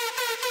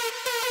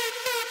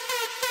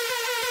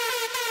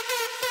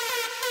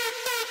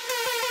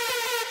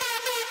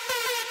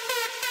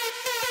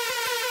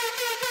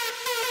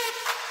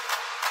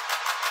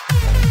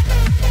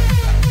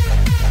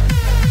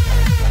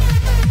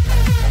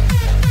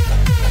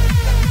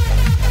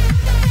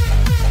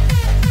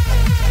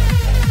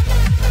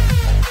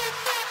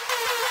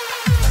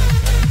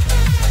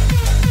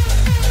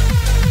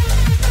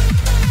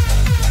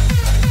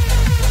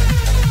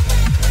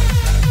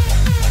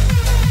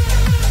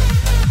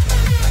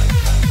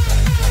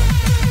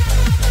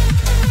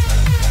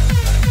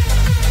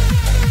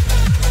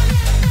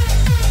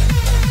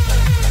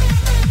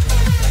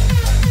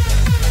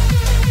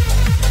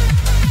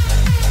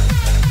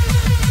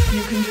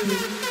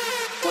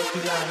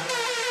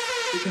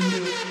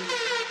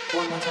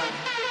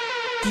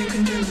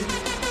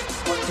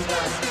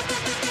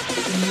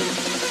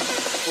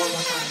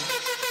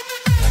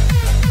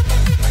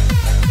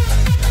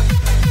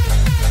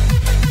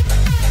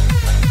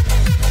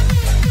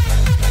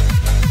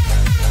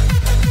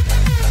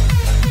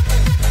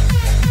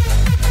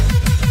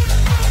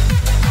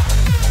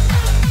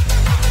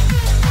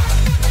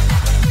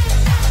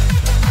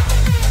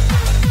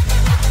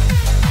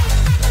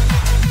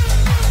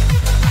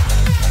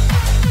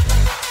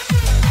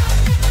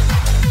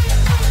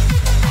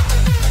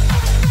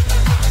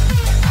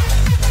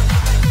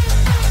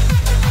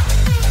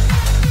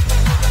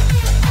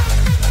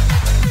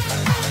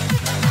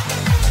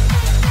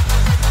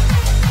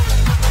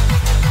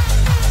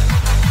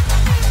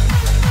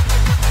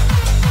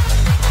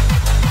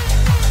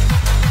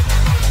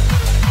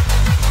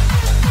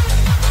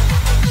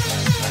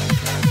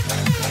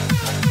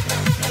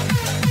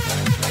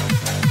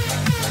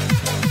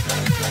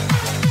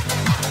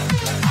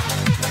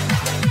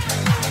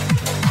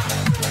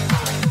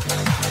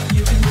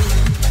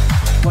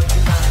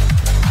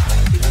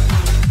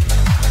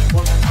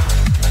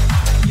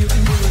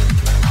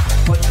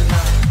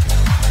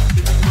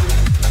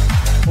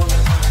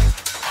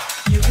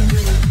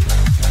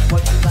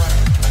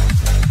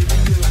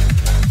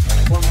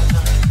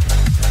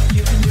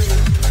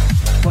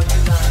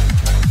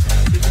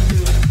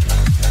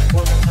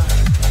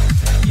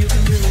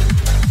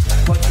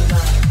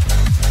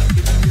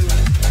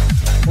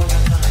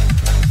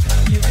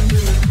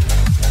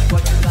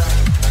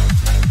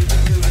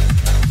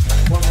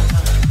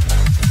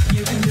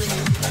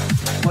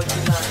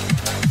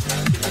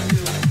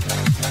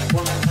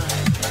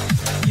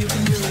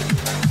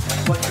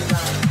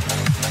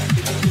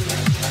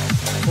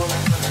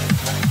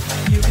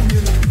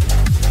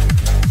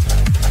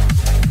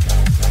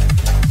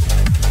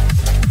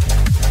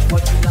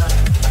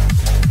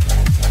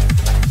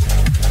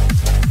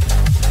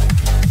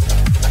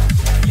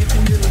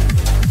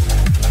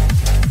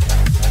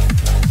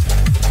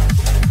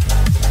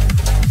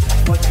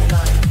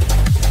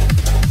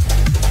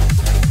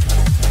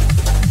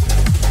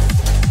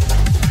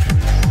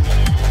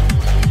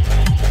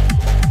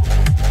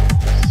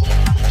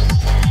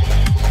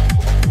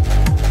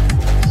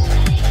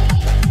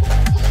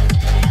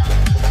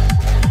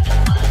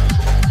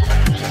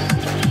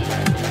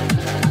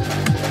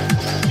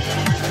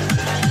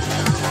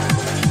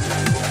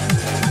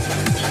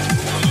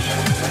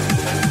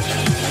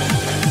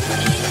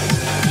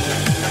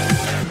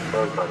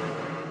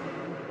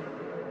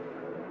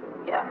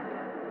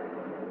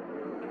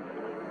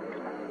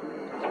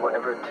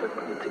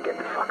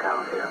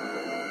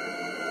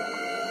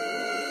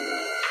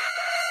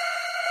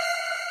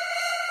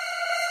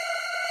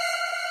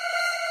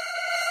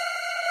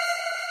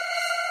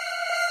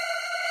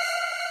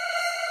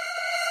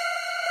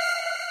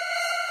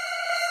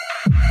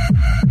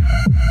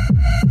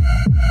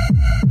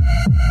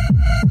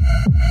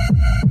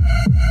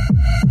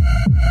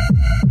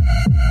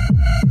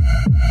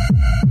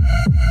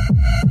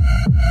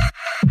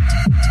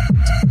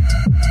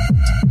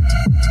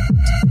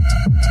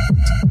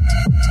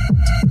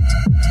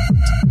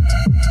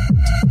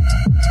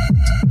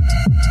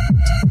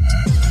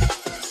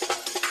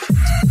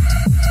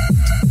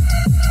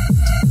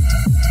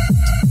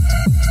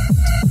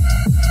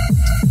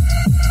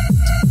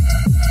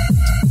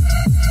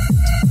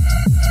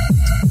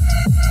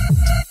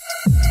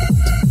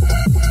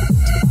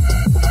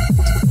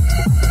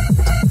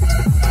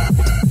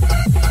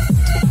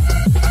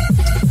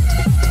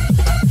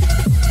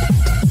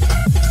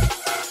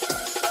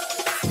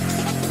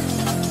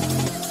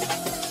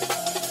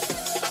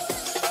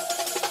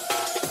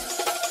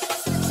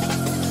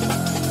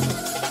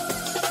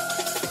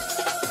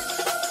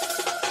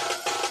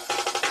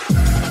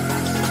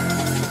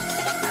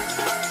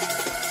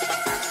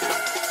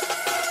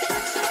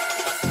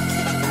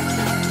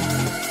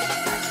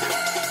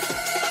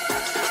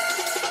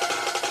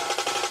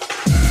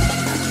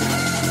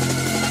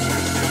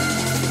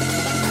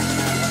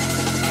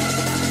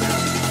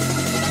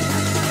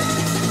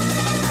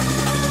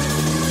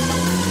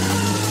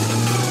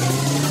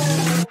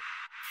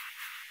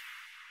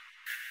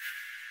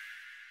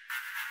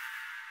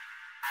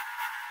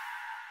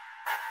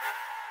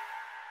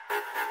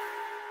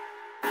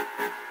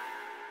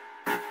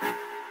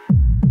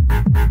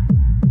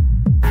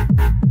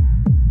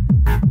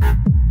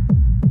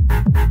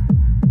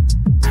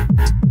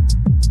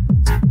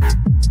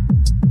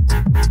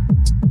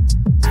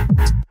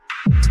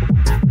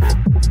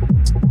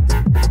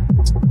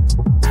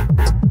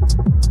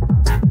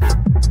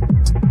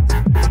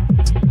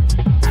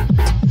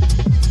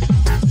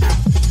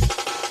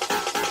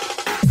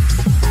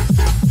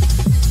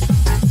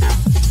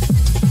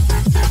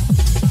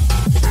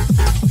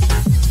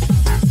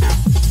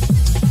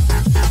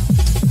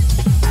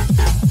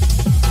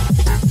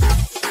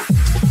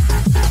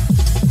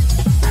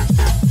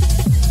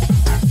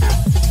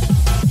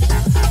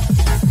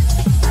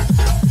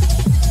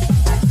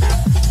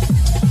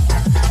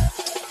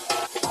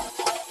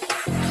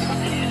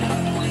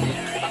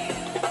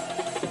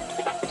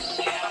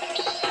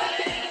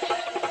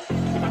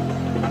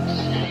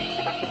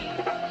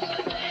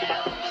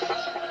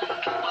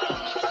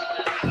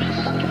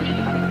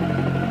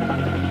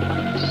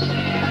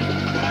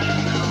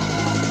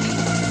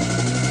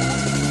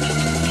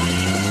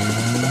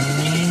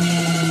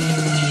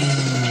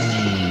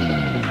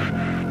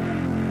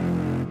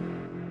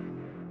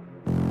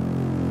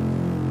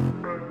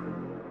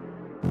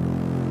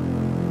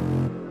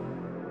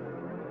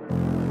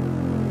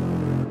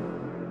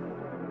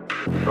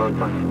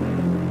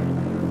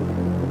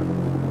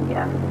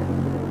 Yeah.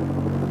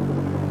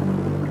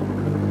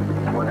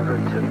 Whatever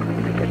it took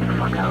me to get the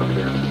fuck out of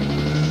here.